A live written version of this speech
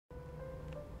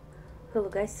Hello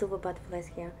guys, Silver Butterflies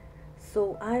here.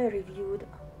 So I reviewed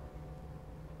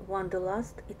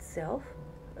Wonderlust itself,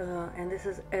 and this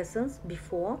is Essence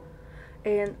before,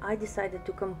 and I decided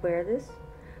to compare this.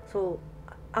 So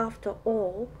after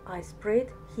all, I sprayed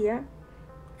here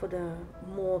for the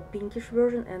more pinkish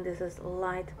version, and this is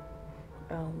light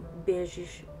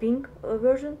beigeish pink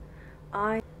version.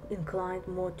 I inclined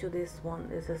more to this one.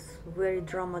 This is very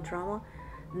drama.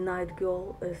 Night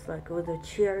Girl is like with a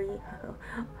cherry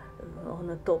on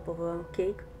the top of a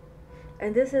cake,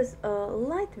 and this is a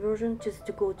light version just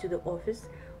to go to the office.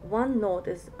 One note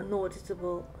is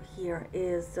noticeable here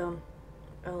is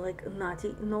like a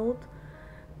nutty note,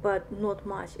 but not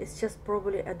much. It's just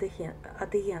probably at the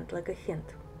end, like a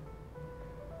hint.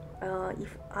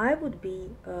 If I would be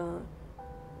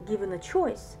given a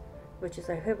choice, which is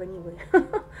I have anyway,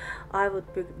 I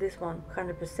would pick this one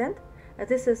 100%. And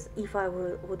this is if I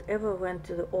would ever went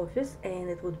to the office and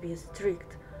it would be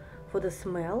strict for the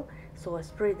smell, so I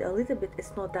sprayed a little bit.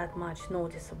 It's not that much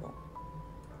noticeable.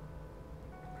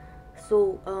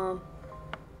 So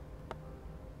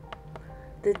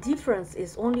the difference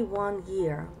is only 1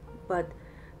 year, but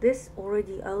this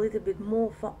already a little bit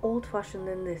more old-fashioned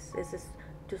than this. This is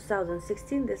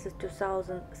 2016, this is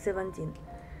 2017,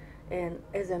 and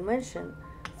as I mentioned,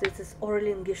 this is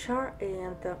Orlin Guichard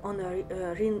and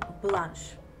Honorine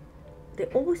Blanche.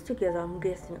 They're always together. I'm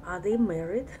guessing, are they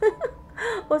married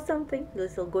or something?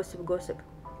 Little gossip.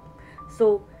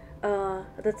 So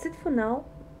that's it for now.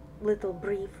 Little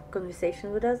brief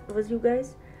conversation with you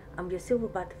guys. I'm your Silver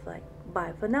Butterfly.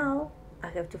 Bye for now. I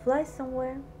have to fly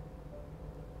somewhere.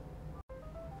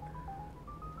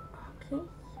 Okay.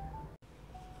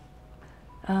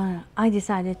 I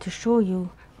decided to show you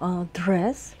a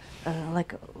dress,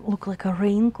 look like a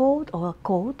raincoat or a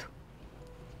coat.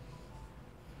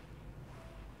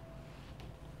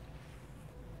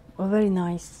 Very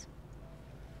nice.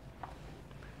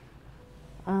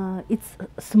 It's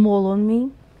small on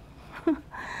me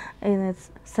and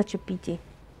it's such a pity.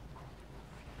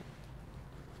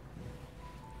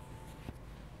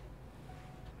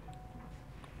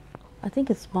 I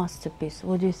think it's masterpiece.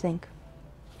 What do you think?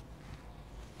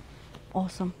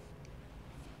 Awesome.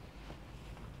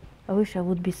 I wish I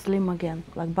would be slim again,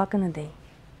 like back in the day.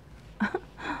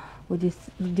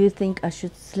 Do you think I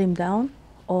should slim down,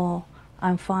 or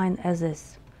I'm fine as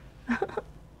is?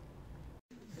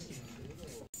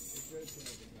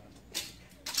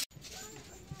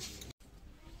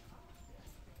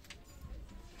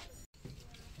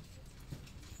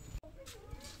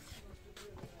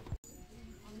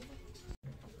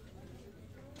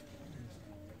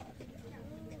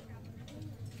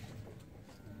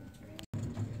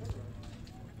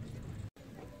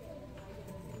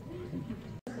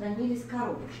 Хранились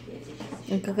коробочки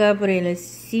эти. Какая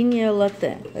прелесть. Синее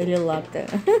латте или латте.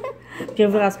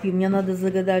 Первый раз пью, мне надо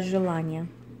загадать желание.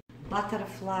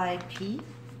 Butterfly pea.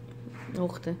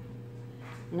 Ух ты.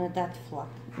 Но это от флаг.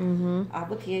 Угу. А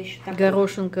вот я еще так.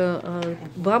 Горошинка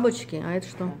бабочки, а это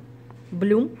что?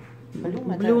 Блюм?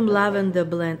 Блюм Lavender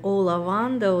Blend. О,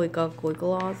 лавандовый какой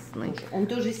классный. Он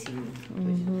тоже синий.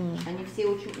 Угу. Они все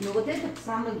очень. Но вот этот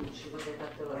самый лучший, вот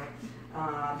этот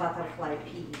Butterfly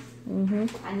Peas. Угу.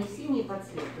 Они синие по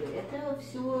цвету. Это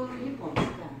все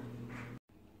японское.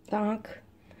 Так,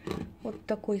 вот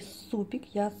такой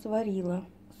супик я сварила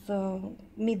с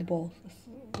митбол,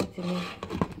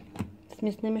 с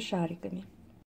мясными шариками.